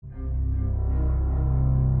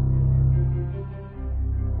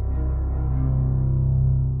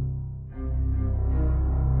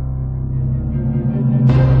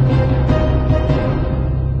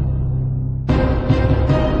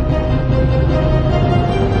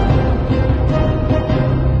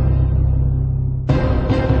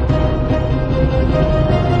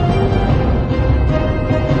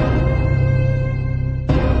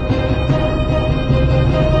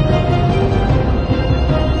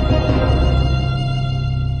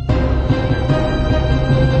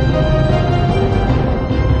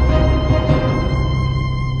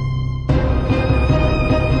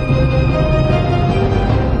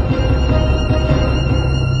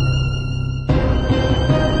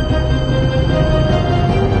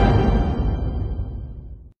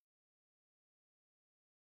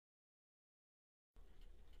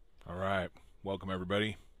Welcome,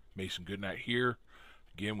 everybody. Mason Goodnight here,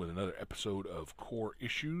 again with another episode of Core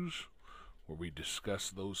Issues, where we discuss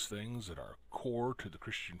those things that are core to the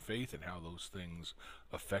Christian faith and how those things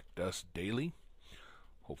affect us daily.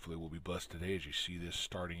 Hopefully we'll be blessed today as you see this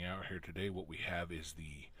starting out here today. What we have is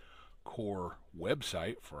the Core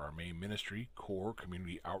website for our main ministry, Core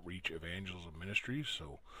Community Outreach Evangelism Ministries.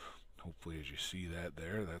 So hopefully as you see that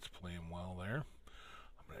there, that's playing well there.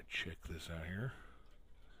 I'm going to check this out here.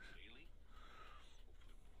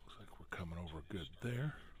 Looks like we're coming over good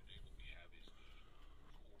there.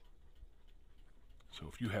 So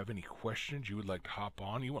if you have any questions you would like to hop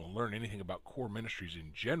on, you want to learn anything about Core Ministries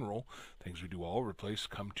in general, things we do all over the place,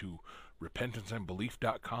 come to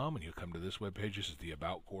repentanceandbelief.com and you'll come to this webpage. This is the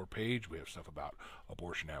About Core page. We have stuff about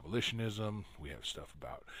abortion abolitionism. We have stuff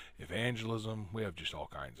about evangelism. We have just all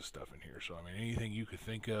kinds of stuff in here. So, I mean, anything you could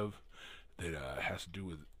think of that has to do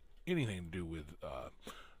with anything to do with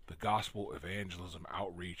the gospel, evangelism,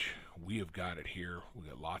 outreach, we have got it here. We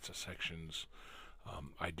got lots of sections.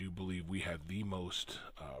 I do believe we have the most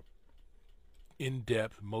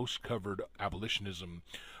in-depth, most covered abolitionism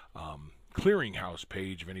clearinghouse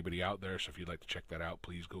page of anybody out there. So if you'd like to check that out,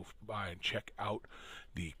 please go by and check out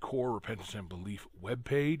the Core Repentance and Belief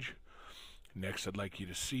webpage. Next, I'd like you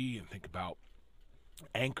to see and think about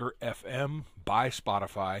Anchor FM by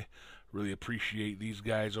Spotify. Really appreciate these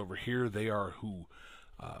guys over here. They are who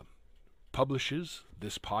publishes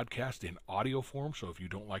this podcast in audio form. So if you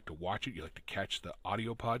don't like to watch it, you like to catch the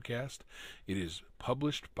audio podcast, it is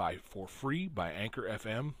published for free by Anchor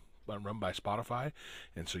FM, run by Spotify,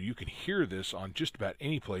 and so you can hear this on just about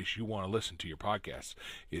any place you want to listen to your podcasts.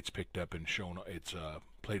 It's picked up and shown. It's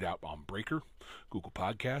played out on Breaker, Google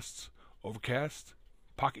Podcasts, Overcast,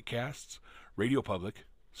 Pocket Casts, Radio Public,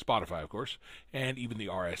 Spotify, of course, and even the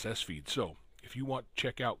RSS feed. So if you want to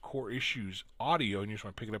check out Core Issues audio and you just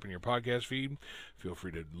want to pick it up in your podcast feed, feel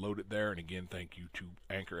free to load it there. And again, thank you to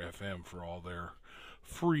Anchor FM for all their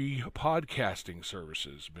free podcasting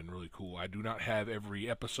services. Been really cool. I do not have every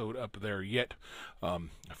episode up there yet. A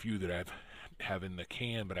few that I have in the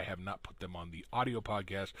can, but I have not put them on the audio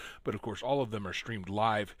podcast. But of course, all of them are streamed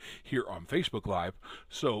live here on Facebook Live.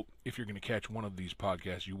 So if you're going to catch one of these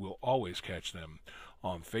podcasts, you will always catch them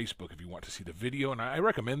on Facebook if you want to see the video. And I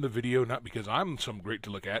recommend the video, not because I'm some great to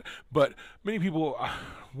look at, but many people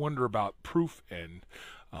wonder about proof and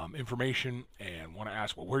information and want to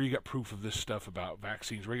ask, well, where you got proof of this stuff about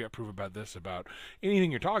vaccines, where you got proof about this, about anything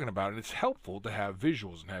you're talking about. And it's helpful to have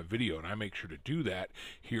visuals and have video, and I make sure to do that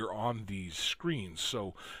here on these screens.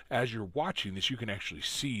 So as you're watching this, you can actually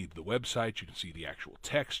see the website, you can see the actual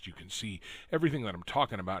text, you can see everything that I'm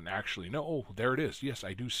talking about and actually know, oh, there it is. Yes,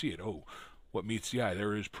 I do see it. Oh, what meets the eye,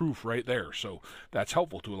 there is proof right there. So that's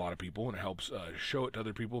helpful to a lot of people, and it helps show it to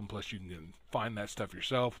other people. And plus you can find that stuff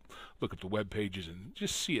yourself, look up the web pages and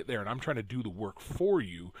just see it there. And I'm trying to do the work for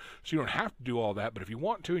you, so you don't have to do all that. But if you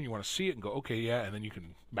want to and you want to see it and go, okay, yeah, and then you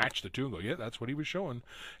can match the two and go, yeah, that's what he was showing.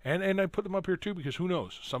 And I put them up here too, because who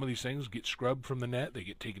knows, some of these things get scrubbed from the net, they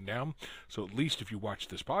get taken down. So at least if you watch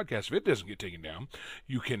this podcast, if it doesn't get taken down,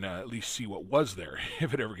 you can at least see what was there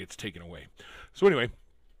if it ever gets taken away. So anyway,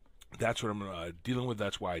 that's what I'm dealing with.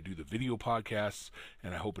 That's why I do the video podcasts,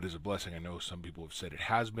 and I hope it is a blessing. I know some people have said it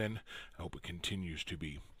has been. I hope it continues to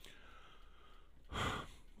be.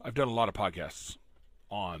 I've done a lot of podcasts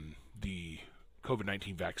on the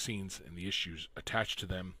COVID-19 vaccines and the issues attached to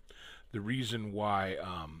them. The reason why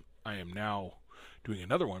I am now doing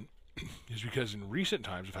another one is because in recent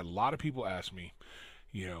times I've had a lot of people ask me,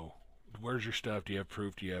 where's your stuff? Do you have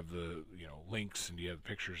proof? Do you have the links? And do you have the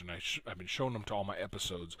pictures? And I've been showing them to all my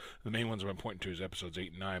episodes. The main ones I've been pointing to is episodes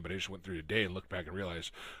 8 and 9, but I just went through today and looked back and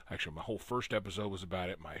realized, actually, my whole first episode was about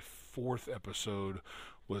it. My fourth episode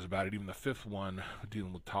was about it. Even the fifth one,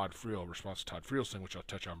 dealing with Todd Friel, response to Todd Friel's thing, which I'll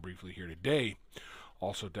touch on briefly here today,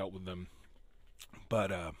 also dealt with them.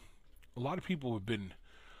 But a lot of people have been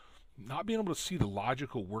not being able to see the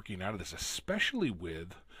logical working out of this, especially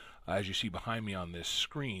with, as you see behind me on this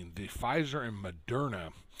screen, the Pfizer and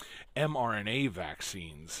Moderna mRNA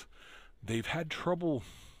vaccines. They've had trouble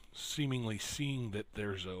seemingly seeing that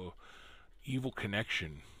there's a evil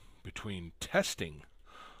connection between testing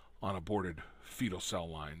on aborted fetal cell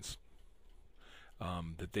lines.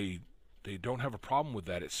 That they don't have a problem with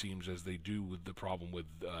that, it seems, as they do with the problem with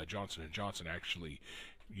Johnson & Johnson actually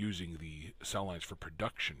using the cell lines for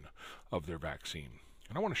production of their vaccine.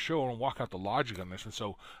 And I want to show and walk out the logic on this. And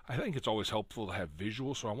so I think it's always helpful to have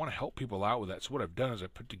visuals. So I want to help people out with that. So what I've done is I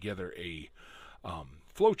put together a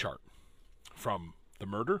flow chart from the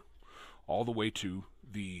murder all the way to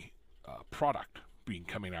the product being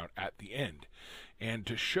coming out at the end, and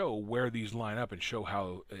to show where these line up and show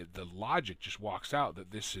how the logic just walks out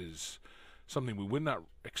that this is something we would not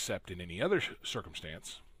accept in any other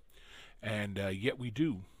circumstance, and yet we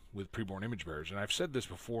do with preborn image bearers. And I've said this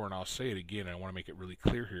before, and I'll say it again, and I want to make it really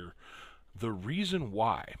clear here. The reason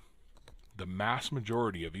why the mass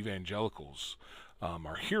majority of evangelicals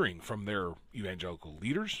are hearing from their evangelical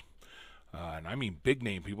leaders, and I mean big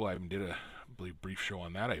name people. I even did a brief show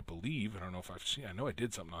on that, I believe. I don't know if I've seen, I know I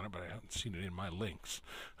did something on it, but I haven't seen it in my links.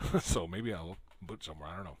 So maybe I'll put somewhere,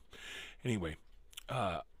 I don't know. Anyway,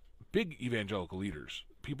 big evangelical leaders,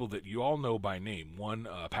 people that you all know by name. One,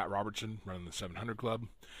 Pat Robertson, running the 700 Club.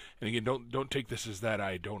 And again, don't take this as that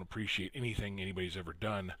I don't appreciate anything anybody's ever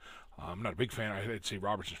done. I'm not a big fan. I'd say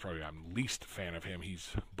Robertson's probably I'm least fan of him. He's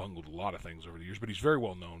bungled a lot of things over the years, but he's very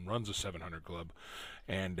well known, runs a 700 Club,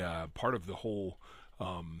 and part of the whole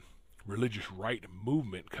religious right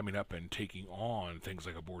movement coming up and taking on things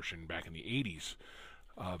like abortion back in the 80s.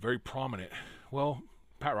 Very prominent. Well,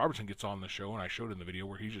 Pat Robertson gets on the show, and I showed in the video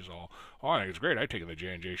where he's just all, oh, I think it's great. I take the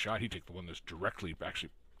J&J shot. He took the one that's directly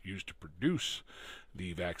actually used to produce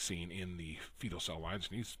the vaccine in the fetal cell lines,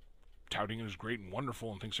 and he's touting it as great and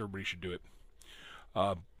wonderful and thinks everybody should do it.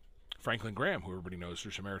 Franklin Graham, who everybody knows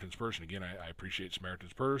through Samaritan's Purse, and again, I appreciate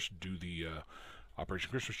Samaritan's Purse, do the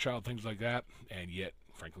Operation Christmas Child, things like that, and yet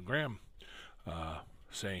Franklin Graham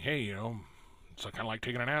saying, hey, you know, it's kind of like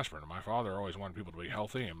taking an aspirin. My father always wanted people to be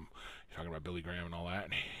healthy, and talking about Billy Graham and all that,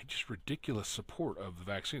 and just ridiculous support of the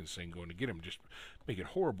vaccine, saying going to get him, just making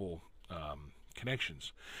horrible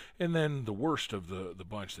connections. And then the worst of the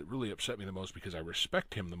bunch that really upset me the most, because I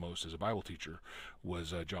respect him the most as a Bible teacher,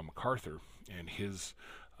 was John MacArthur, and his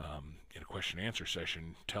in a question and answer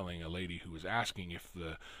session, telling a lady who was asking if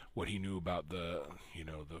what he knew about the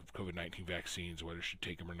COVID-19 vaccines, whether she should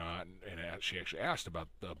take them or not, and she actually asked about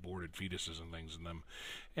the aborted fetuses and things in them,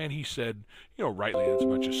 and he said, rightly, it's a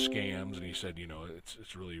bunch of scams, and he said,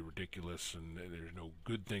 it's really ridiculous, and there's no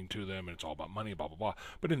good thing to them, and it's all about money, blah blah blah.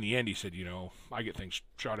 But in the end, he said, I get things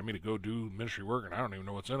shot at me to go do ministry work, and I don't even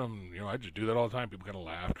know what's in them. I just do that all the time. People kind of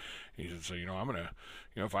laugh. And he said, so I'm gonna,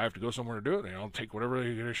 if I have to go somewhere to do it, I'll take whatever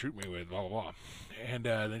they're gonna shoot me with, blah blah blah. And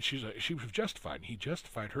then she was justified, and he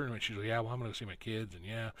justified her, and she's like, yeah, well, I'm gonna go see my kids, and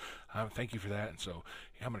yeah, thank you for that, and so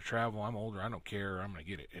yeah, I'm gonna travel. I'm older. I don't care. I'm gonna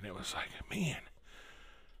get it. And it was like, man,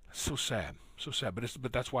 so sad, so sad.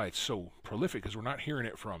 But that's why it's so prolific, because we're not hearing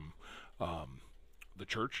it from the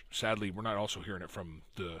church. Sadly, we're not also hearing it from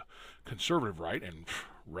the conservative right, and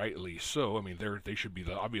rightly so. I mean, they should be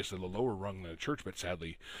obviously the lower rung of the church, but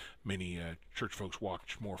sadly, many church folks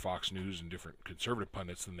watch more Fox News and different conservative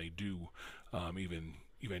pundits than they do even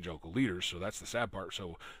evangelical leaders. So that's the sad part.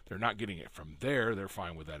 So they're not getting it from there. They're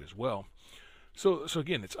fine with that as well. So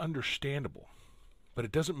again, it's understandable, but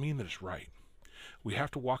it doesn't mean that it's right. We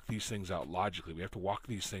have to walk these things out logically. We have to walk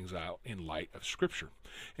these things out in light of Scripture.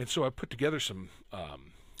 And so I put together some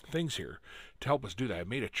things here to help us do that. I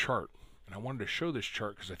made a chart, and I wanted to show this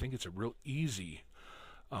chart because I think it's a real easy,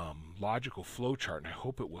 logical flow chart, and I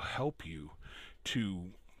hope it will help you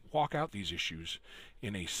to walk out these issues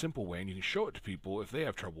in a simple way, and you can show it to people if they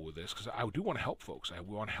have trouble with this, because I do want to help folks. I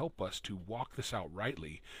want to help us to walk this out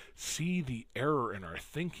rightly, see the error in our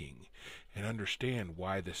thinking, and understand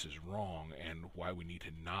why this is wrong and why we need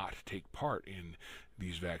to not take part in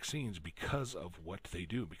these vaccines because of what they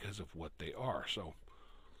do, because of what they are. So,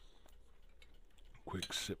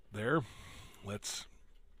 quick sip there. Let's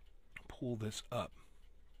pull this up.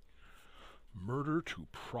 Murder to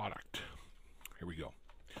product. Here we go.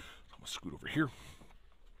 I'm gonna scoot over here.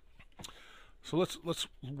 So let's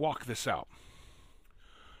walk this out.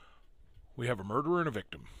 We have a murderer and a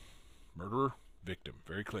victim. Murderer, victim,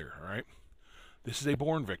 very clear, all right? This is a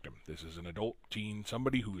born victim. This is an adult teen,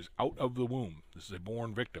 somebody who is out of the womb. This is a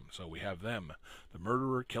born victim. So we have them, the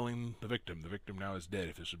murderer killing the victim. The victim now is dead.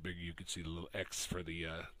 If this was bigger, you could see the little X for the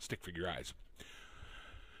stick figure eyes.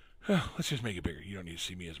 Let's just make it bigger. You don't need to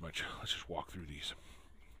see me as much. Let's just walk through these.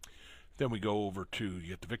 Then we go over to, you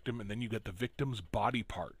get the victim, and then you get the victim's body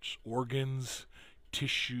parts, organs,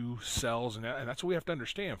 tissue, cells, and that's what we have to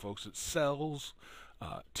understand, folks. It's cells,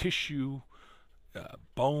 tissue,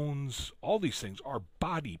 bones, all these things are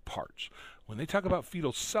body parts. When they talk about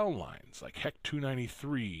fetal cell lines, like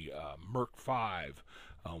HEC293, Merck5,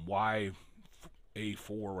 YA4,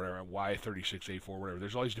 whatever, Y36A4, whatever,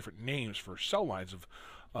 there's all these different names for cell lines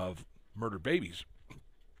of murdered babies.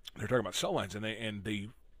 They're talking about cell lines, and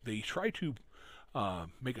they try to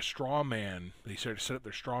make a straw man. They start to set up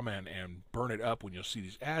their straw man and burn it up when you'll see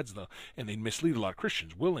these ads, though, and they mislead a lot of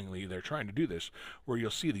Christians. Willingly, they're trying to do this, where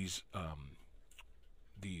you'll see these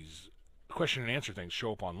question and answer things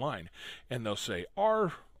show up online, and they'll say,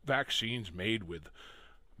 "Are vaccines made with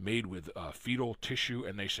fetal tissue?"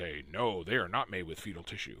 And they say, "No, they are not made with fetal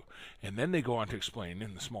tissue." And then they go on to explain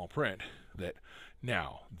in the small print that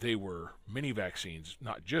now they were many vaccines,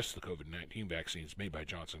 not just the COVID-19 vaccines made by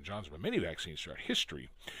Johnson & Johnson, but many vaccines throughout history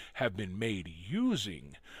have been made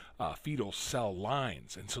using fetal cell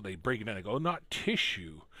lines. And so they break it down and go, not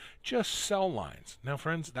tissue, just cell lines. Now,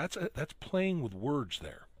 friends, that's playing with words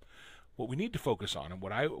there. What we need to focus on, and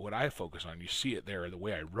what I focus on, you see it there the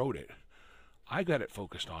way I wrote it, I got it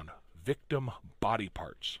focused on victim body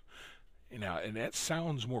parts. Now, and that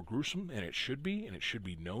sounds more gruesome, and it should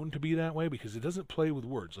be known to be that way because it doesn't play with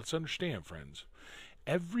words. Let's understand, friends.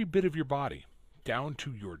 Every bit of your body, down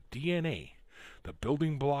to your DNA, the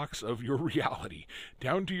building blocks of your reality,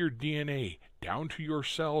 down to your DNA, down to your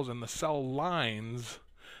cells and the cell lines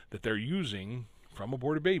that they're using from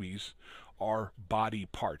aborted babies, are body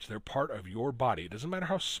parts. They're part of your body. It doesn't matter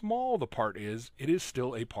how small the part is, it is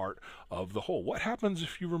still a part of the whole. What happens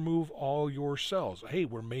if you remove all your cells? Hey,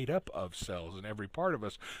 we're made up of cells in every part of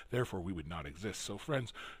us, therefore we would not exist. So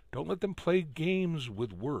friends, don't let them play games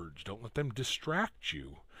with words. Don't let them distract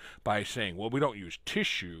you by saying, well, we don't use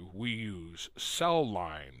tissue, we use cell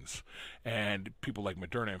lines. And people like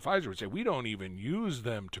Moderna and Pfizer would say, we don't even use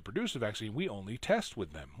them to produce the vaccine, we only test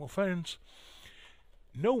with them. Well, friends,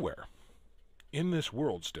 nowhere in this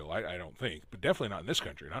world still, I don't think, but definitely not in this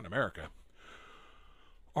country, not in America,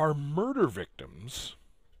 are murder victims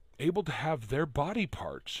able to have their body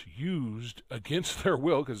parts used against their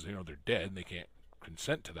will, because they're dead and they can't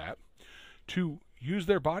consent to that, to use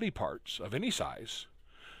their body parts of any size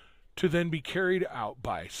to then be carried out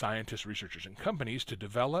by scientists, researchers, and companies to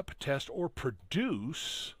develop, test, or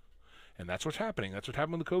produce. And that's what's happening. That's what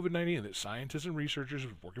happened with the COVID-19, that scientists and researchers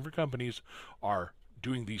working for companies are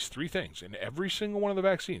doing these three things. And every single one of the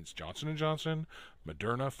vaccines, Johnson & Johnson,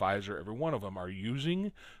 Moderna, Pfizer, every one of them are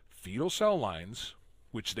using fetal cell lines,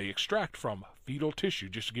 which they extract from fetal tissue.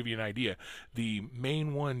 Just to give you an idea, the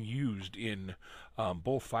main one used in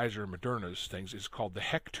both Pfizer and Moderna's things is called the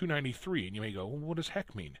HEC 293. And you may go, well, what does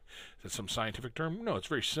HEC mean? Is that some scientific term? No, it's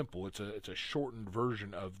very simple. It's a shortened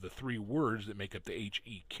version of the three words that make up the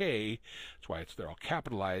HEK. That's why they're all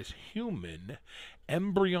capitalized. Human,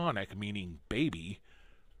 embryonic, meaning baby,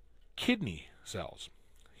 kidney cells.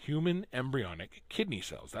 Human embryonic kidney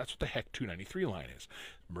cells. That's what the HEC 293 line is.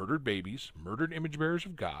 Murdered babies, murdered image bearers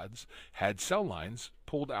of gods, had cell lines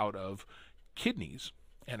pulled out of kidneys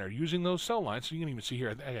and are using those cell lines. So you can even see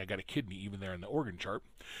here, I got a kidney even there in the organ chart.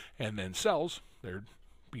 And then cells, they're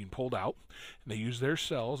being pulled out, and they use their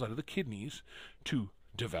cells out of the kidneys to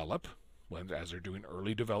develop, as they're doing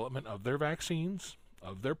early development of their vaccines,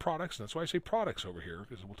 of their products. And that's why I say products over here,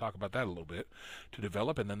 because we'll talk about that a little bit, to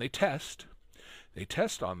develop, and then they test. They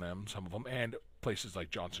test on them, some of them, and places like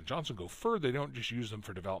Johnson & Johnson go further. They don't just use them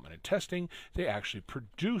for development and testing. They actually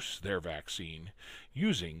produce their vaccine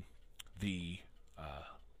using the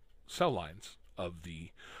cell lines of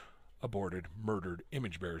the aborted, murdered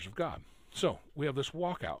image bearers of God. So we have this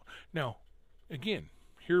walkout. Now, again,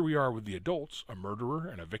 here we are with the adults, a murderer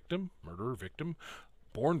and a victim, murderer, victim,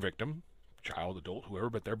 born victim, child, adult, whoever,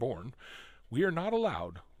 but they're born. We are not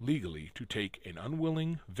allowed legally to take an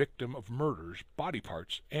unwilling victim of murder's body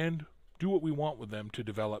parts and do what we want with them to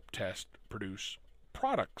develop, test, produce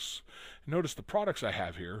products. Notice the products I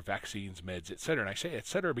have here, vaccines, meds, etc. And I say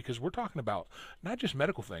etc. because we're talking about not just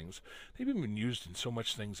medical things. They've even been used in so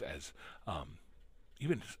much things as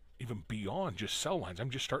even beyond just cell lines. I'm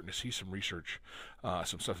just starting to see some research,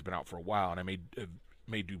 some stuff that's been out for a while, and I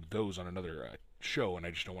may do those on another show, and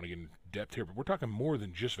I just don't want to get in depth here, but we're talking more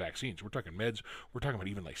than just vaccines. We're talking meds. We're talking about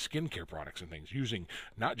even like skincare products and things, using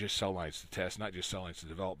not just cell lines to test, not just cell lines to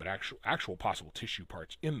develop, but actual possible tissue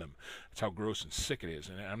parts in them. That's how gross and sick it is.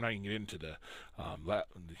 And I'm not even getting into the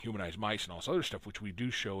humanized mice and all this other stuff, which we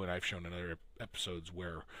do show, and I've shown in other episodes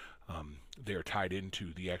where they're tied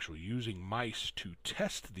into the actual using mice to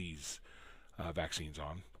test these vaccines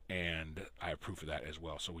on. And I have proof of that as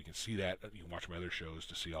well. So we can see that. You can watch my other shows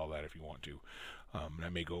to see all that if you want to. And I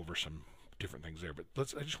may go over some different things there. But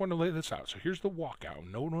I just want to lay this out. So here's the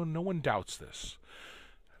walkout. No one doubts this.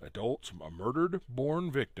 Adults, a murdered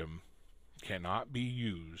born victim cannot be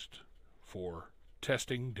used for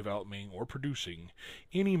testing, developing, or producing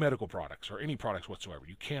any medical products or any products whatsoever.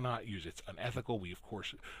 You cannot use it. It's unethical. We, of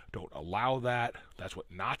course, don't allow that. That's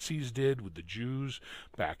what Nazis did with the Jews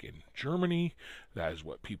back in Germany. That is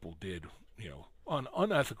what people did, on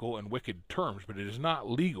unethical and wicked terms, but it is not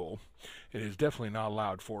legal. It is definitely not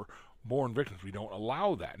allowed for born victims. We don't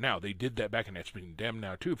allow that. Now, they did that back, and that's been condemned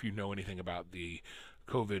now, too. If you know anything about the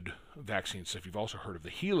COVID vaccine stuff, you've also heard of the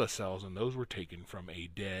HeLa cells, and those were taken from a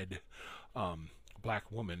dead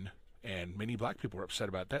black woman, and many black people were upset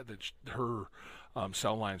about that, her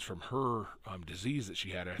cell lines from her disease that she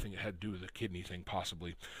had, I think it had to do with the kidney thing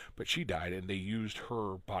possibly, but she died, and they used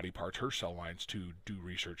her body parts, her cell lines, to do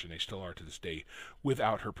research, and they still are to this day,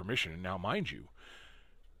 without her permission. And now, mind you,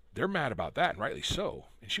 they're mad about that, and rightly so.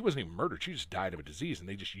 And she wasn't even murdered. She just died of a disease, and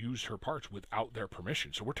they just used her parts without their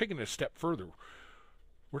permission. So we're taking it a step further.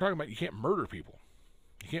 We're talking about you can't murder people.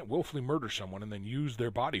 You can't willfully murder someone and then use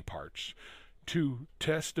their body parts to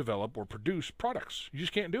test, develop, or produce products. You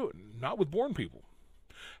just can't do it. Not with born people.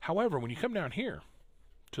 However, when you come down here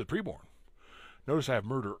to the preborn, notice I have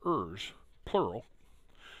murderers, plural.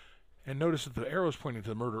 And notice that the arrow's pointing to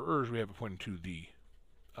the murderers. We have it pointing to the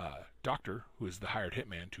doctor, who is the hired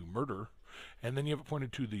hitman to murder, and then you have it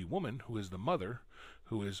pointed to the woman, who is the mother,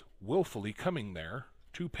 who is willfully coming there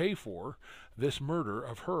to pay for this murder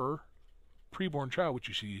of her preborn child, which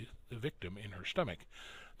you see the victim in her stomach.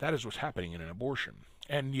 That is what's happening in an abortion.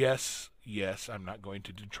 And yes, I'm not going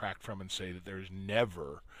to detract from and say that there's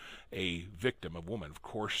never a victim of woman. Of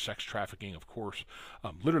course, sex trafficking, of course,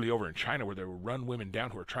 literally over in China where they will run women down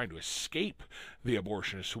who are trying to escape the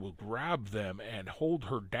abortionists, who will grab them and hold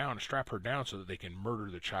her down, strap her down so that they can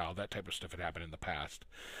murder the child. That type of stuff had happened in the past.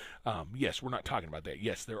 Yes, we're not talking about that.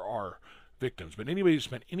 Yes, there are victims, but anybody who's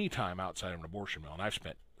spent any time outside of an abortion mill, and I've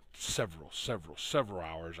spent several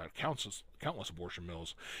hours at countless abortion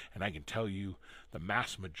mills, and I can tell you the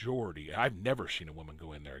mass majority, I've never seen a woman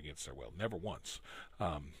go in there against their will, never once,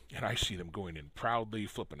 and I see them going in proudly,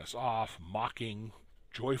 flipping us off, mocking,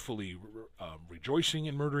 joyfully rejoicing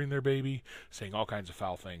in murdering their baby, saying all kinds of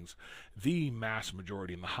foul things. The mass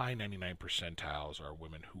majority, in the high 99 percentiles, are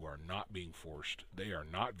women who are not being forced. They are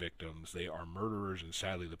not victims. They are murderers, and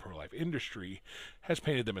sadly the pro-life industry has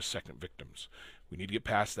painted them as second victims. We need to get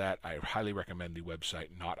past that. I highly recommend the website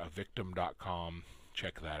notavictim.com.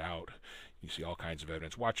 Check that out. You see all kinds of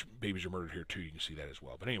evidence. Watch Babies Are Murdered here too. You can see that as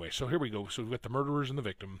well. But anyway, so here we go. So we've got the murderers and the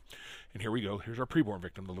victim. And here we go. Here's our preborn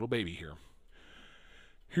victim, the little baby here.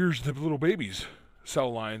 Here's the little baby's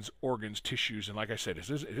cell lines, organs, tissues, and like I said, it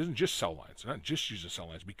isn't just cell lines. It's not just using cell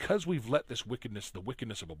lines. Because we've let this wickedness, the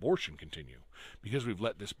wickedness of abortion continue, because we've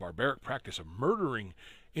let this barbaric practice of murdering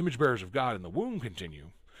image bearers of God in the womb continue,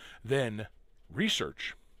 then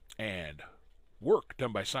research and work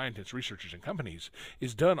done by scientists, researchers, and companies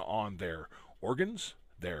is done on their organs,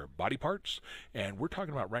 their body parts, and we're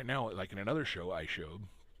talking about right now, like in another show I showed,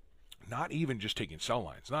 not even just taking cell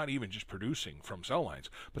lines, not even just producing from cell lines,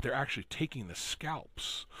 but they're actually taking the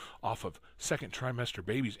scalps off of second trimester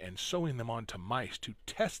babies and sewing them onto mice to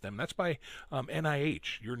test them. That's by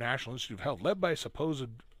NIH, your National Institute of Health, led by supposed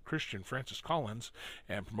Christian Francis Collins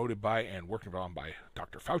and promoted by and working on by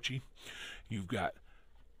Dr. Fauci. You've got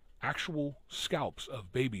actual scalps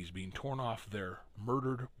of babies being torn off their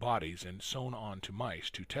murdered bodies and sewn onto mice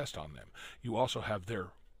to test on them. You also have their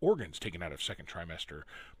organs taken out of second trimester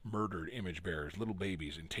murdered image bearers, little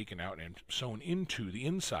babies, and taken out and sewn into the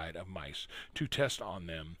inside of mice to test on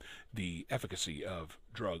them the efficacy of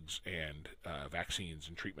drugs and vaccines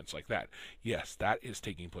and treatments like that. Yes, that is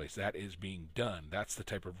taking place. That is being done. That's the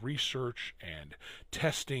type of research and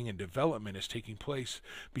testing and development is taking place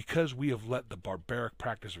because we have let the barbaric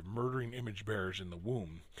practice of murdering image bearers in the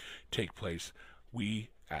womb take place. We,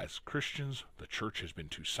 as Christians, the church has been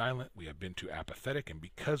too silent, we have been too apathetic, and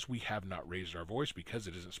because we have not raised our voice, because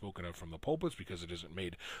it isn't spoken of from the pulpits, because it isn't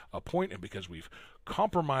made a point, and because we've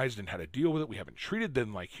compromised and had to deal with it, we haven't treated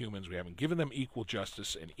them like humans, we haven't given them equal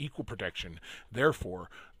justice and equal protection, therefore,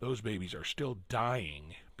 those babies are still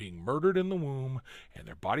dying, being murdered in the womb, and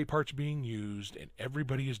their body parts being used, and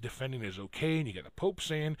everybody is defending it as okay, and you get the Pope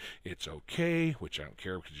saying it's okay, which I don't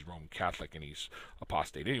care because he's Roman Catholic and he's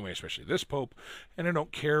apostate anyway, especially this Pope, and I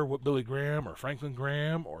don't care what Billy Graham or Franklin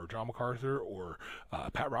Graham or John MacArthur or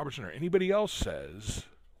Pat Robertson or anybody else says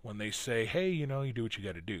when they say, hey, you know, you do what you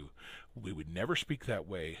got to do. We would never speak that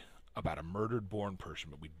way about a murdered born person,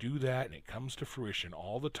 but we do that, and it comes to fruition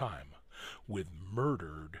all the time with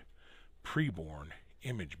murdered preborn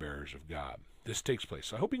image bearers of God. This takes place.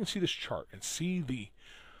 So I hope you can see this chart and see the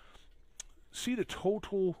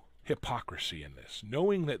total hypocrisy in this,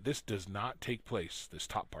 knowing that this does not take place, this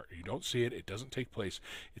top part. You don't see it. It doesn't take place.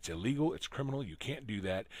 It's illegal. It's criminal. You can't do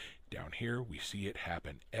that. Down here, we see it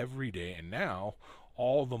happen every day, and now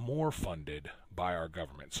all the more funded by our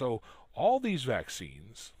government. So all these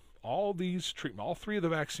vaccines, all these treatment, all three of the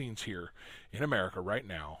vaccines here in America right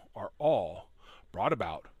now are all brought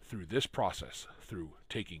about through this process, through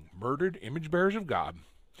taking murdered image bearers of God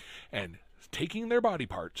and taking their body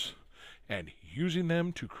parts and using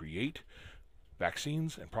them to create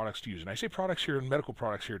vaccines and products to use. And I say products here and medical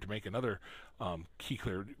products here to make another key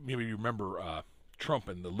clear. Maybe you remember Trump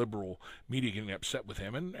and the liberal media getting upset with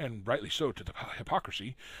him, and rightly so, to the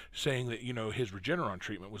hypocrisy, saying that, his Regeneron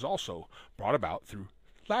treatment was also brought about through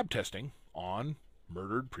lab testing on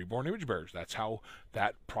murdered preborn image bearers. That's how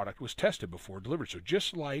that product was tested before delivered. So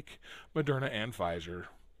just like Moderna and Pfizer,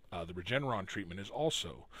 the Regeneron treatment is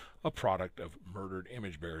also a product of murdered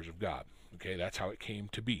image bearers of God. Okay, that's how it came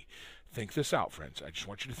to be. Think this out, friends. I just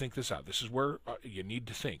want you to think this out. This is where you need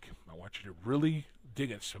to think. I want you to really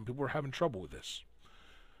dig in. Some people are having trouble with this.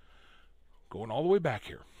 Going all the way back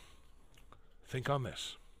here, think on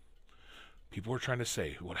this. People are trying to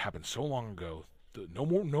say what happened so long ago.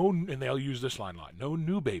 And they'll use this line a lot. No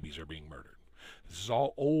new babies are being murdered. This is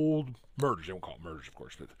all old murders. They won't call it murders, of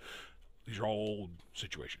course, but these are all old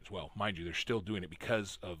situations. Well, mind you, they're still doing it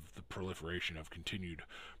because of the proliferation of continued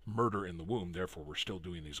murder in the womb. Therefore, we're still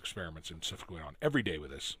doing these experiments and stuff going on every day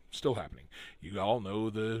with this. Still happening. You all know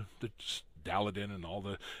the Daladin and all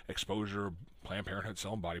the exposure of Planned Parenthood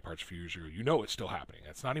selling body parts a few years ago. You know it's still happening.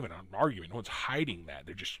 That's not even an argument. No one's hiding that.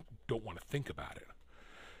 They just don't want to think about it.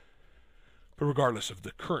 But regardless of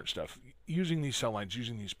the current stuff, using these cell lines,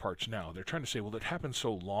 using these parts now, they're trying to say, well, it happened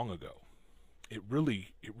so long ago. It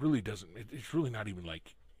really doesn't. It's really not even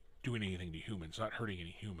like doing anything to humans, not hurting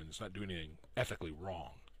any humans, not doing anything ethically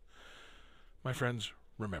wrong. My friends,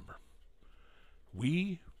 remember,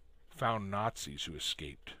 we found Nazis who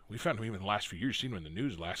escaped. We found them even in the last few years. Seen them in the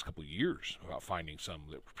news the last couple of years about finding some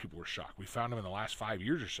that people were shocked. We found them in the last 5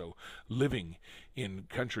 years or so living in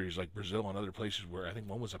countries like Brazil and other places where I think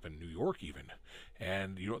one was up in New York even.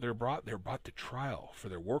 And they're brought to trial for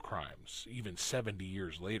their war crimes even 70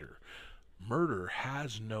 years later. Murder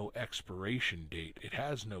has no expiration date. It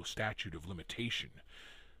has no statute of limitation.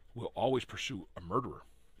 We'll always pursue a murderer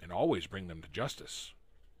and always bring them to justice.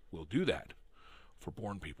 We'll do that for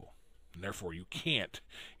born people. And therefore, you can't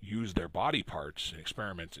use their body parts in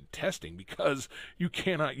experiments and testing because you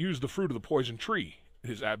cannot use the fruit of the poison tree. It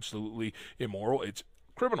is absolutely immoral. It's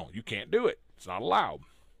criminal. You can't do it. It's not allowed.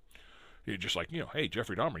 You're just like, hey,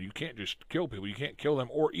 Jeffrey Dahmer, you can't just kill people. You can't kill them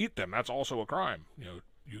or eat them. That's also a crime.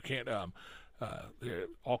 You can't, there are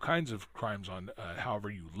all kinds of crimes on however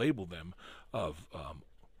you label them of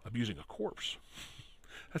abusing a corpse.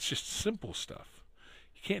 That's just simple stuff.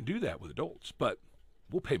 You can't do that with adults, but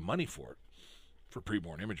we'll pay money for it for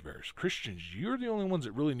preborn image bearers. Christians, you're the only ones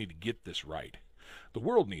that really need to get this right. The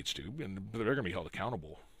world needs to, and they're going to be held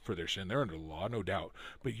accountable for their sin. They're under the law, no doubt.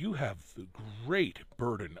 But you have the great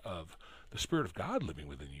burden of the Spirit of God living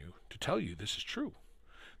within you to tell you this is true.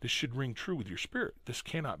 This should ring true with your spirit. This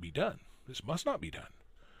cannot be done. This must not be done.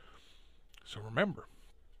 So remember,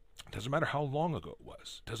 it doesn't matter how long ago it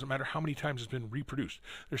was. It doesn't matter how many times it's been reproduced.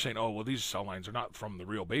 They're saying, oh, well, these cell lines are not from the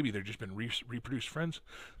real baby. They've just been reproduced, friends.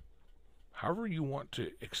 However you want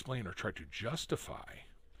to explain or try to justify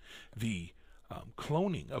the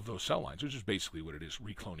cloning of those cell lines, which is basically what it is,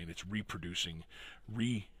 recloning. It's reproducing,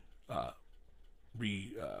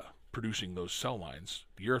 reproducing those cell lines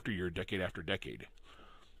year after year, decade after decade.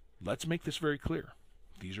 Let's make this very clear.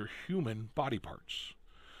 These are human body parts.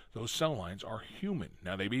 Those cell lines are human.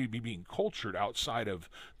 Now, they may be being cultured outside of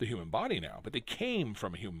the human body now, but they came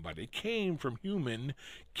from a human body. They came from human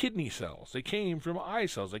kidney cells. They came from eye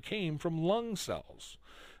cells. They came from lung cells.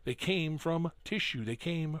 They came from tissue. They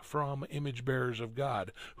came from image bearers of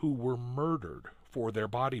God who were murdered for their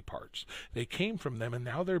body parts. They came from them, and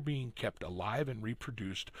now they're being kept alive and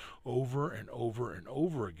reproduced over and over and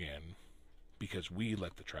over again because we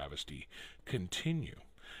let the travesty continue.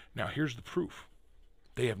 Now, here's the proof.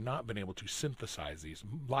 They have not been able to synthesize these.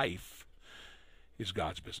 Life is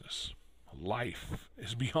God's business. Life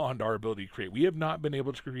is beyond our ability to create. We have not been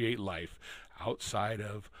able to create life outside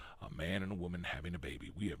of a man and a woman having a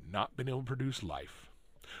baby. We have not been able to produce life.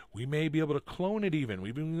 We may be able to clone it even.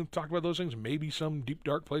 We've been talking about those things. Maybe some deep,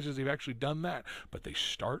 dark places they've actually done that. But they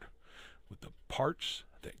start with the parts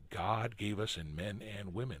that God gave us in men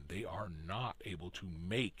and women. They are not able to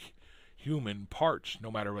make human parts,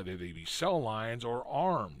 no matter whether they be cell lines or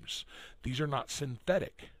arms. These are not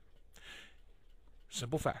synthetic.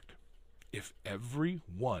 Simple fact. If every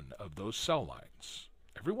one of those cell lines,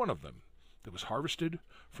 every one of them that was harvested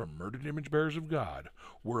from murdered image bearers of God,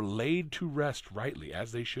 were laid to rest rightly,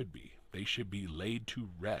 as they should be laid to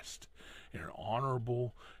rest in an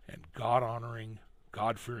honorable and God-honoring,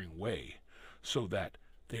 God-fearing way, so that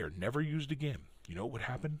they are never used again. You know what would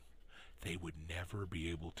happen? They would never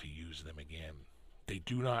be able to use them again. They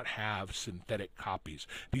do not have synthetic copies.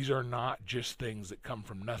 These are not just things that come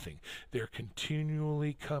from nothing. They're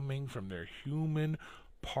continually coming from their human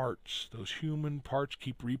parts, those human parts,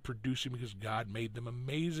 keep reproducing because God made them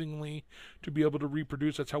amazingly to be able to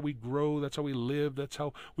reproduce. That's how we grow. That's how we live. That's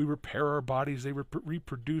how we repair our bodies. They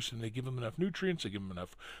reproduce, and they give them enough nutrients. They give them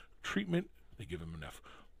enough treatment. They give them enough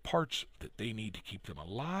parts that they need to keep them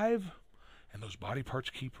alive, and those body parts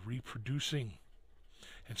keep reproducing.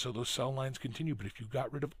 And so those cell lines continue. But if you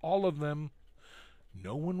got rid of all of them,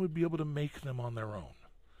 no one would be able to make them on their own.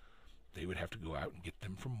 They would have to go out and get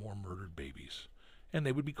them from more murdered babies. And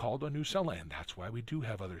they would be called a new cell line. That's why we do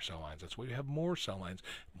have other cell lines. That's why we have more cell lines.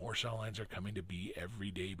 More cell lines are coming to be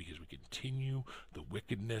every day because we continue the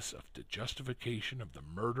wickedness of the justification of the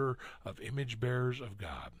murder of image bearers of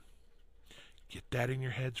God. Get that in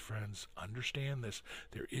your heads, friends. Understand this.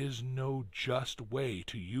 There is no just way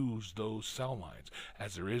to use those cell lines,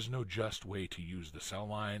 as there is no just way to use the cell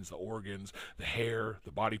lines, the organs, the hair,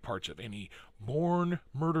 the body parts of any born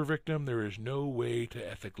murder victim. There is no way to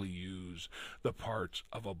ethically use the parts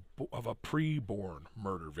of a pre-born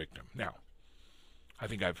murder victim. Now, I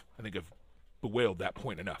think I've bewailed that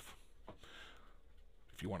point enough.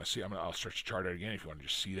 If you want to see, I'll stretch the chart out again. If you want to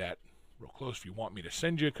just see that real close. If you want me to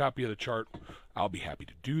send you a copy of the chart, I'll be happy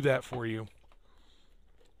to do that for you.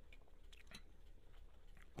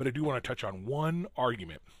 But I do want to touch on one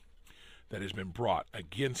argument that has been brought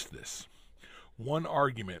against this. One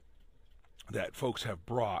argument that folks have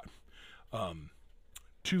brought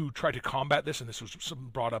to try to combat this, and this was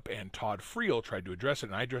brought up, and Todd Friel tried to address it,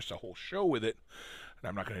 and I addressed a whole show with it. And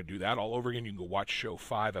I'm not going to do that all over again. You can go watch show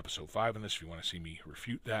 5, episode 5 on this if you want to see me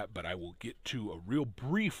refute that. But I will get to a real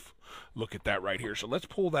brief look at that right here. So let's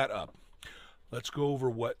pull that up. Let's go over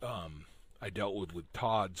what I dealt with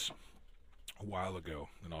Todd's a while ago.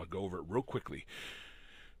 And I'll go over it real quickly.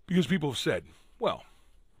 Because people have said, well,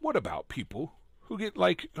 what about people who get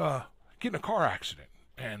in a car accident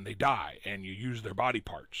and they die, and you use their body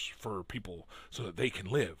parts for people so that they can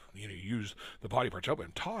live? You use the body parts up.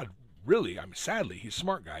 And Todd, really, sadly, he's a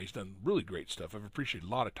smart guy. He's done really great stuff. I've appreciated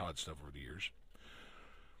a lot of Todd's stuff over the years.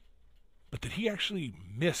 But that he actually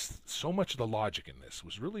missed so much of the logic in this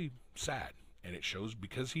was really sad. And it shows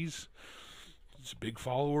because he's a big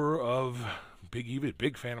follower of Big Eva, a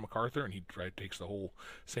big fan of MacArthur, and he takes the whole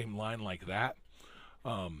same line like that.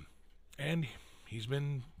 And he's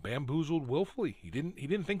been bamboozled willfully. He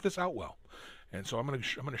didn't think this out well. And so I'm going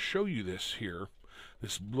to show you this here.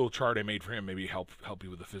 This little chart I made for him, maybe help you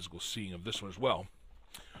with the physical seeing of this one as well.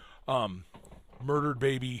 Murdered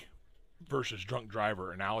baby versus drunk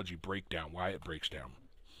driver analogy breakdown, why it breaks down.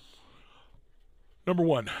 Number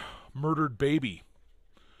 1, murdered baby.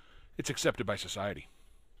 It's accepted by society.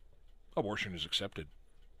 Abortion is accepted.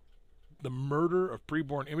 The murder of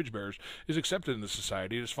preborn image bearers is accepted in the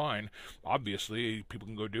society. It is fine. Obviously, people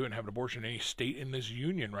can go do it and have an abortion in any state in this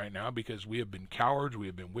union right now because we have been cowards, we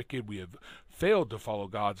have been wicked, we have failed to follow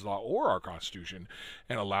God's law or our Constitution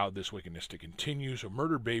and allowed this wickedness to continue. So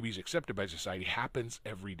murdered babies accepted by society happens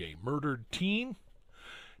every day. Murdered teen,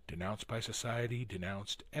 denounced by society,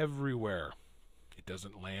 denounced everywhere. It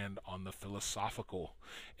doesn't land on the philosophical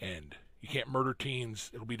end. You can't murder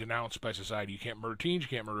teens. It'll be denounced by society. You can't murder teens. You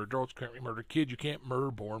can't murder adults. You can't murder kids. You can't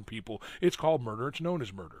murder born people. It's called murder. It's known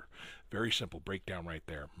as murder. Very simple breakdown right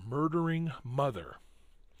there. Murdering mother.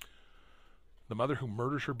 The mother who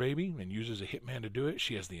murders her baby and uses a hitman to do it,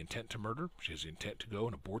 she has the intent to murder. She has the intent to go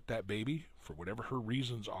and abort that baby for whatever her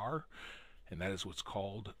reasons are. And that is what's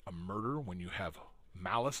called a murder, when you have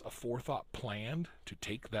malice, a forethought planned to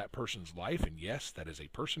take that person's life. And yes, that is a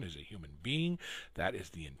person, is a human being. That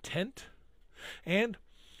is the intent. And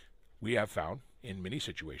we have found in many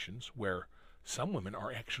situations where some women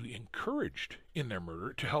are actually encouraged in their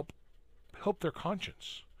murder to help their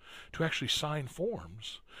conscience, to actually sign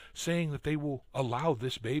forms saying that they will allow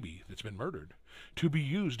this baby that's been murdered to be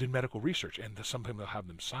used in medical research, and sometimes they'll have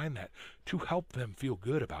them sign that to help them feel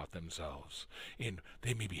good about themselves. And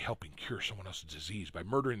they may be helping cure someone else's disease by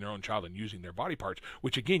murdering their own child and using their body parts,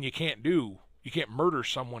 which again you can't do. You can't murder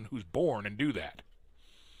someone who's born and do that.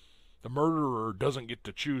 The murderer doesn't get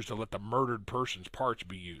to choose to let the murdered person's parts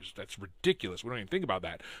be used. That's ridiculous. We don't even think about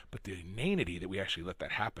that. But the inanity that we actually let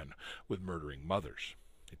that happen with murdering mothers.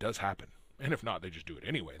 It does happen. And if not, they just do it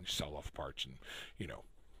anyway and sell off parts and, you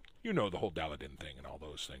know the whole Daladin thing and all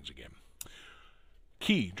those things again.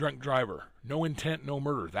 Key, drunk driver, no intent, no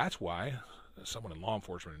murder. That's why someone in law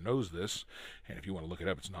enforcement knows this, and if you want to look it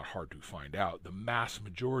up, it's not hard to find out. The mass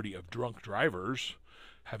majority of drunk drivers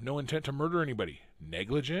have no intent to murder anybody.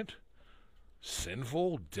 Negligent,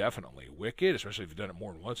 sinful, definitely. Wicked, especially if you've done it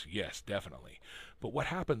more than once, yes, definitely. But what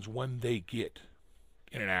happens when they get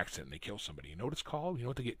in an accident and they kill somebody? You know what it's called? You know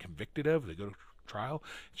what they get convicted of? They go to trial,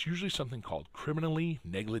 it's usually something called criminally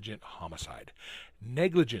negligent homicide.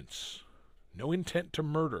 Negligence, no intent to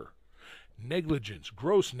murder. Negligence,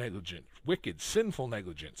 gross negligence, wicked, sinful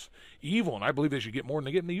negligence, evil, and I believe they should get more than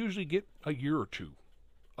they get, and they usually get a year or two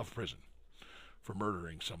of prison for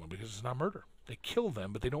murdering someone because it's not murder. They kill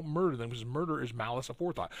them, but they don't murder them because murder is malice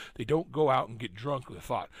aforethought. They don't go out and get drunk with the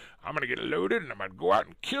thought, I'm going to get loaded and I'm going to go out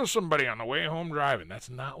and kill somebody on the way home driving. That's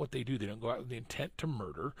not what they do. They don't go out with the intent to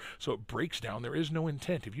murder, so it breaks down. There is no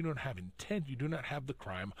intent. If you don't have intent, you do not have the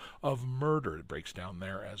crime of murder. It breaks down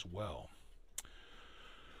there as well.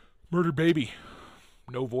 Murder baby,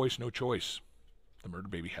 no voice, no choice. The murder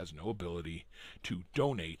baby has no ability to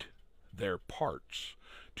donate their parts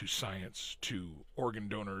to science, to organ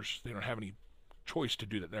donors. They don't have any choice to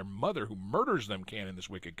do that. Their mother, who murders them, can in this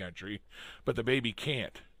wicked country, but the baby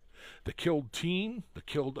can't. The killed teen, the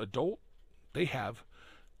killed adult, they have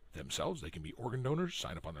themselves. They can be organ donors,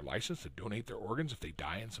 sign up on their license to donate their organs if they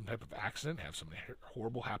die in some type of accident, have something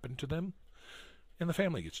horrible happen to them. And the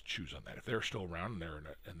family gets to choose on that. If they're still around and they're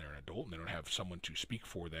an adult and they don't have someone to speak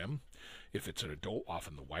for them, if it's an adult,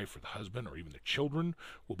 often the wife or the husband or even the children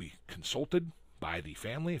will be consulted by the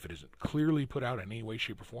family if it isn't clearly put out in any way,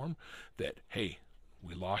 shape, or form that, hey,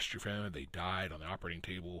 we lost your family, they died on the operating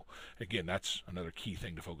table. Again, that's another key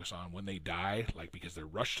thing to focus on. When they die, like because they're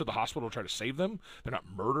rushed to the hospital to try to save them, they're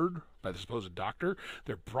not murdered by the supposed doctor,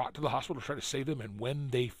 they're brought to the hospital to try to save them, and when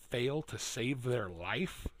they fail to save their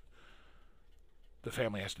life, the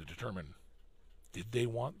family has to determine, did they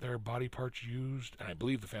want their body parts used? And I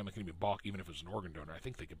believe the family can even balk, even if it's an organ donor. I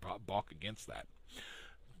think they could balk against that.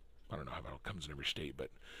 I don't know how it comes in every state,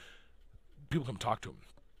 but people come talk to them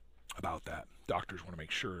about that. Doctors want to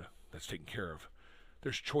make sure that's taken care of.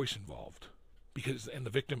 There's choice involved, and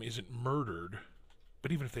the victim isn't murdered,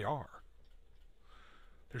 but even if they are,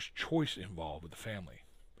 there's choice involved with the family.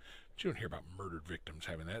 But you don't hear about murdered victims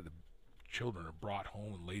having that. The children are brought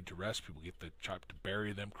home and laid to rest. People get the chop to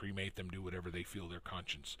bury them, cremate them, do whatever they feel their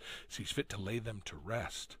conscience sees fit to lay them to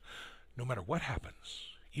rest, no matter what happens.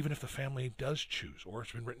 Even if the family does choose, or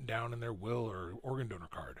it's been written down in their will or organ donor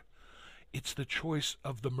card. It's the choice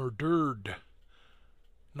of the murdered,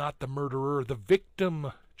 not the murderer. The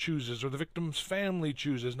victim chooses, or the victim's family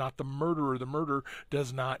chooses, not the murderer. The murderer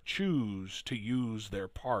does not choose to use their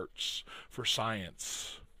parts for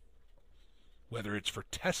science, whether it's for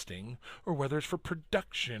testing, or whether it's for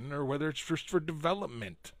production, or whether it's just for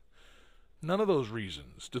development. None of those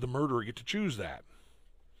reasons do the murderer get to choose that.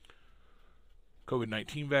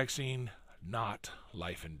 COVID-19 vaccine, not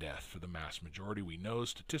life and death for the mass majority. We know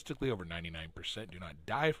statistically over 99% do not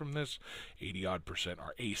die from this. 80-odd%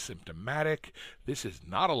 are asymptomatic. This is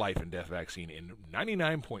not a life and death vaccine. In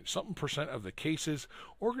 99-point-something% of the cases,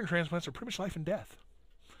 organ transplants are pretty much life and death.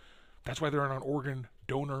 That's why they're on an organ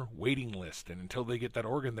donor waiting list. And until they get that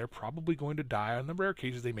organ, they're probably going to die. In the rare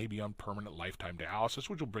cases, they may be on permanent lifetime dialysis,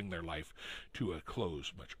 which will bring their life to a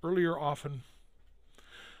close much earlier often.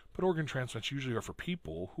 But organ transplants usually are for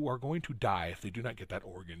people who are going to die if they do not get that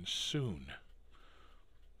organ soon.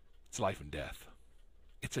 It's life and death.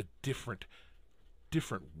 It's a different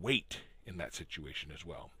weight in that situation as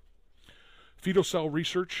well. Fetal cell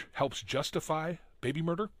research helps justify baby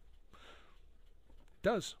murder. It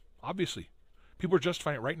does, obviously. People are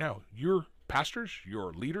justifying it right now. Your pastors,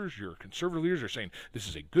 your leaders, your conservative leaders are saying this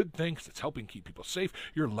is a good thing because it's helping keep people safe.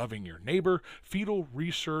 You're loving your neighbor. Fetal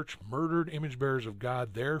research, murdered image bearers of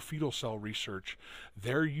God, their fetal cell research,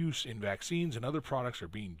 their use in vaccines and other products are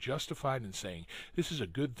being justified and saying this is a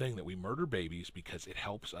good thing that we murder babies because it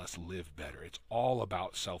helps us live better. It's all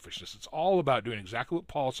about selfishness. It's all about doing exactly what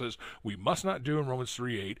Paul says we must not do in Romans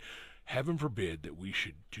 3:8. Heaven forbid that we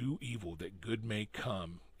should do evil that good may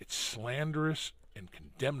come. It's slanderous and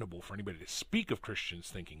condemnable for anybody to speak of Christians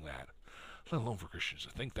thinking that, let alone for Christians to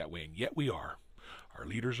think that way, and yet we are. Our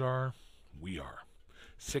leaders are, we are.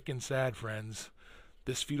 Sick and sad, friends.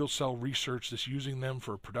 This fetal cell research, this using them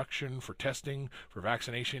for production, for testing, for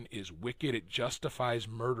vaccination is wicked. It justifies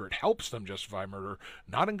murder. It helps them justify murder,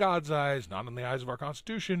 not in God's eyes, not in the eyes of our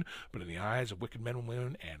Constitution, but in the eyes of wicked men and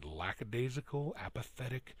women and lackadaisical,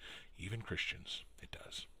 apathetic, even Christians. It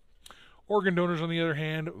does. Organ donors, on the other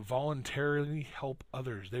hand, voluntarily help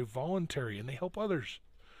others. They're voluntary and they help others.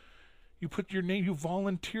 You put your name, you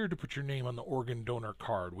volunteer to put your name on the organ donor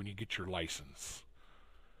card when you get your license.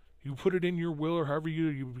 You put it in your will, or however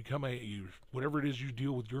you become whatever it is you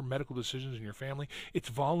deal with your medical decisions in your family. It's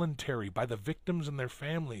voluntary by the victims and their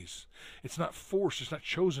families. It's not forced. It's not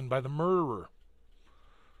chosen by the murderer.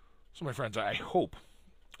 So, my friends, I hope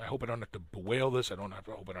I don't have to bewail this. I hope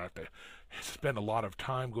I don't have to spend a lot of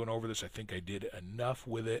time going over this. I think I did enough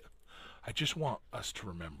with it. I just want us to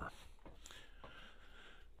remember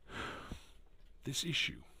this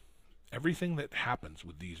issue, everything that happens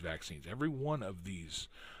with these vaccines, every one of these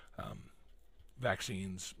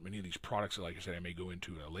vaccines, many of these products, like I said, I may go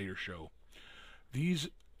into in a later show, these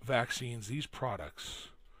vaccines, these products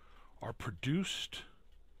are produced,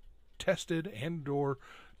 tested, and or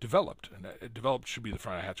developed. And developed should be the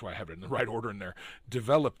front. That's why I have it in the right order in there.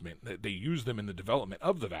 Development. They use them in the development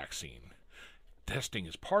of the vaccine. Testing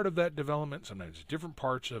is part of that development. Sometimes different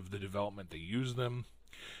parts of the development they use them.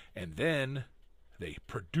 And then they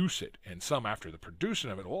produce it. And some after the producing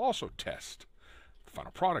of it will also test the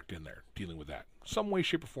final product in there, dealing with that. Some way,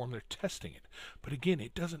 shape, or form they're testing it. But again,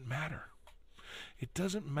 it doesn't matter. It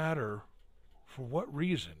doesn't matter for what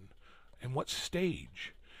reason and what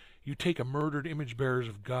stage you take a murdered image bearers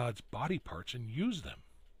of God's body parts and use them.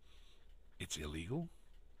 It's illegal.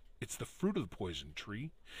 It's the fruit of the poison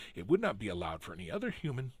tree. It would not be allowed for any other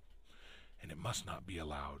human, and it must not be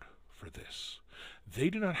allowed for this.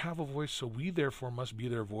 They do not have a voice, so we therefore must be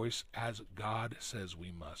their voice as God says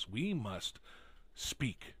we must. We must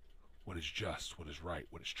speak what is just, what is right,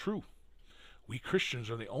 what is true. We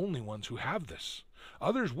Christians are the only ones who have this.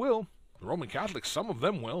 Others will. The Roman Catholics, some of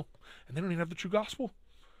them will, and they don't even have the true gospel.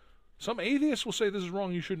 Some atheists will say this is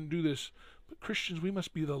wrong, you shouldn't do this. But Christians, we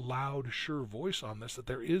must be the loud, sure voice on this, that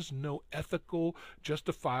there is no ethical,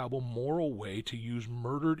 justifiable, moral way to use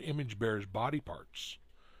murdered image bearers' body parts.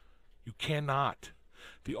 You cannot.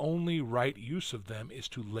 The only right use of them is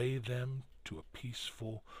to lay them to a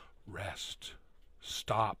peaceful rest.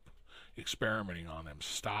 Stop experimenting on them.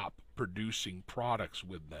 Stop producing products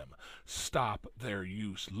with them. Stop their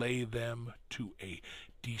use. Lay them to a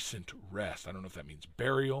decent rest. I don't know if that means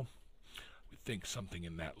burial. We think something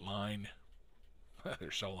in that line.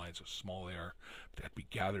 Their cell lines, so small they are. They have to be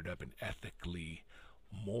gathered up and ethically,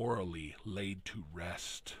 morally laid to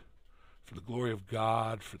rest. For the glory of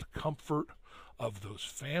God, for the comfort of those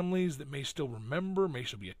families that may still remember, may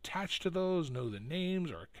still be attached to those, know the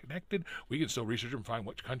names, are connected. We can still research and find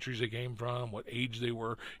what countries they came from, what age they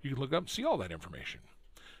were. You can look up and see all that information.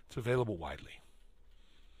 It's available widely.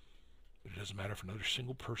 But it doesn't matter if another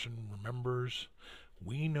single person remembers.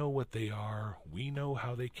 We know what they are. We know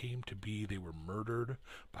how they came to be. They were murdered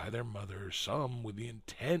by their mothers, some with the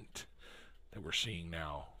intent that we're seeing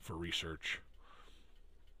now for research.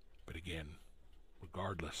 But again,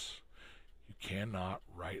 regardless, you cannot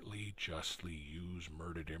rightly, justly use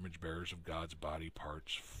murdered image bearers of God's body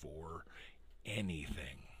parts for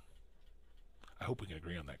anything. I hope we can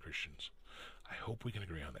agree on that, Christians. I hope we can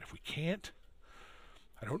agree on that. If we can't,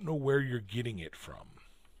 I don't know where you're getting it from.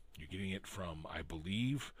 You're getting it from, I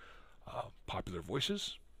believe, popular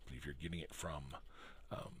voices. I believe you're getting it from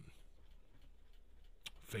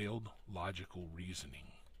failed logical reasoning.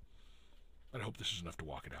 But I hope this is enough to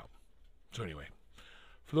walk it out. So anyway,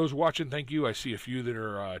 for those watching, thank you. I see a few that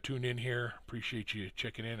are tuned in here. Appreciate you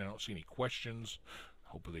checking in. I don't see any questions.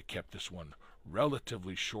 Hopefully they kept this one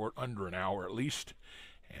relatively short, under an hour at least.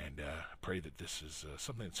 And pray that this is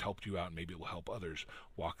something that's helped you out, and maybe it will help others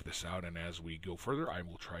walk this out. And as we go further, I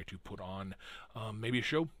will try to put on maybe a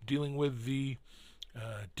show dealing with the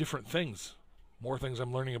different things, more things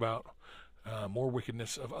I'm learning about, more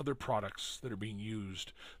wickedness of other products that are being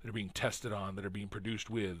used, that are being tested on, that are being produced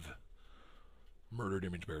with murdered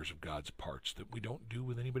image bearers of God's parts that we don't do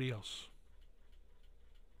with anybody else.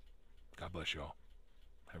 God bless you all.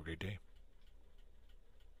 Have a great day.